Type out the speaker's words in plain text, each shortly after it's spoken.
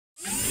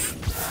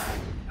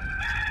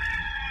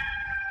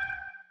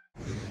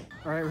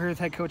All right, we're here with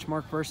head coach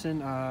Mark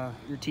Berson.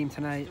 Your team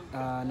tonight,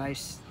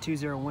 nice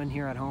 2-0 win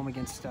here at home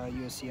against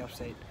USC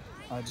Upstate.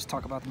 Just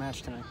talk about the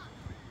match tonight.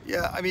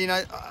 Yeah, I mean,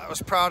 I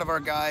was proud of our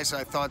guys.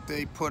 I thought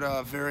they put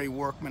a very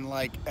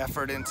workmanlike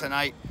effort in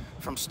tonight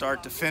from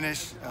start to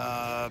finish.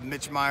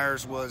 Mitch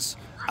Myers was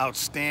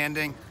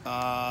outstanding,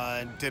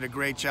 did a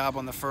great job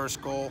on the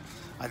first goal.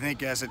 I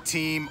think as a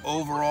team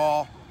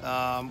overall,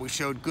 we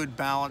showed good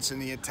balance in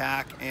the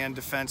attack and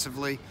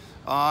defensively.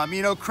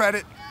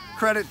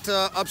 Credit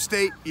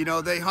Upstate.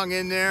 They hung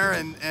in there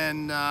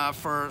and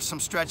for some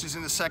stretches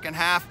in the second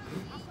half.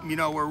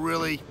 We're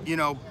really,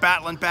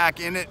 battling back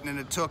in it, and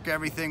it took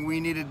everything we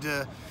needed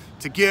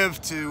to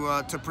give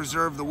to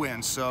preserve the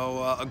win.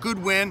 So a good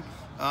win,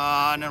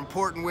 an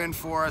important win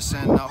for us,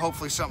 and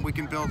hopefully something we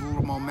can build a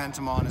little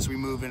momentum on as we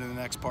move into the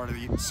next part of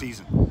the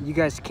season. You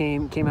guys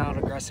came out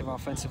aggressive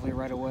offensively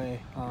right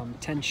away.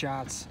 10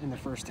 shots in the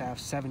first half,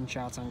 7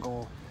 shots on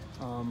goal.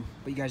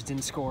 But you guys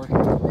didn't score.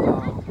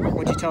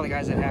 What'd you tell the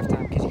guys at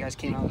halftime? Because you guys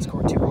came out and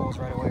scored 2 goals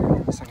right away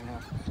in the second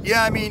half.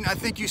 Yeah, I mean, I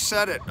think you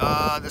said it.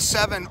 The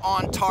 7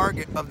 on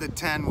target of the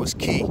 10 was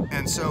key.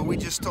 And so we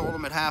just told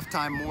them at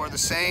halftime more of the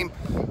same.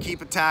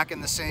 Keep attacking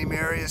the same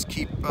areas,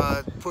 keep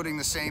putting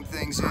the same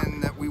things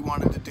in that we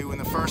wanted to do in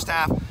the first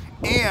half,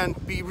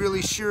 and be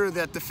really sure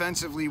that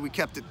defensively we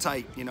kept it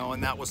tight,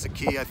 and that was the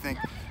key. I think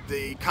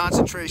the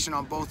concentration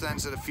on both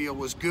ends of the field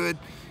was good.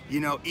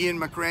 Ian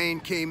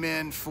McRain came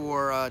in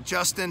for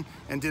Justin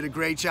and did a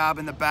great job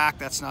in the back.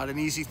 That's not an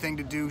easy thing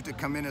to do, to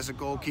come in as a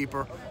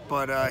goalkeeper,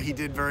 but he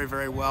did very,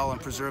 very well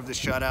and preserved the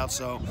shutout.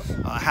 So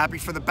happy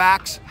for the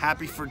backs,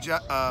 happy for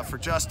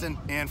Justin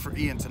and for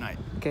Ian tonight.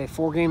 Okay,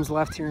 4 games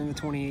left here in the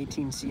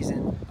 2018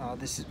 season.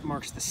 This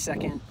marks the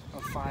second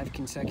of 5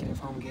 consecutive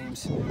home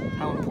games.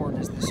 How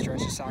important is this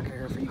stretch of soccer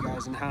here for you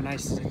guys, and how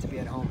nice is it to be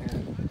at home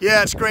here?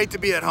 Yeah, it's great to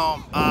be at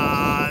home.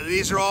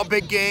 These are all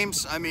big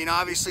games. I mean,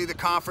 obviously the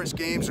conference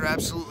games are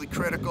absolutely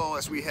critical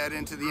as we head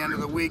into the end of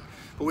the week.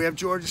 But we have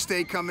Georgia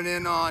State coming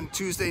in on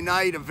Tuesday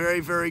night, a very,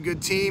 very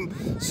good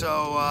team.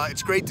 So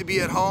it's great to be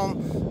at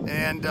home,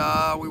 and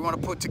we want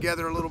to put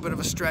together a little bit of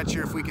a stretch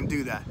here if we can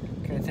do that.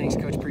 Okay, thanks,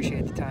 Coach.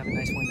 Appreciate the time.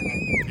 Nice win tonight.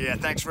 Yeah,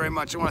 thanks very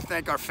much. I want to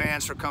thank our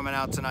fans for coming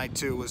out tonight,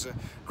 too. It was a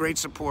great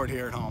support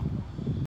here at home.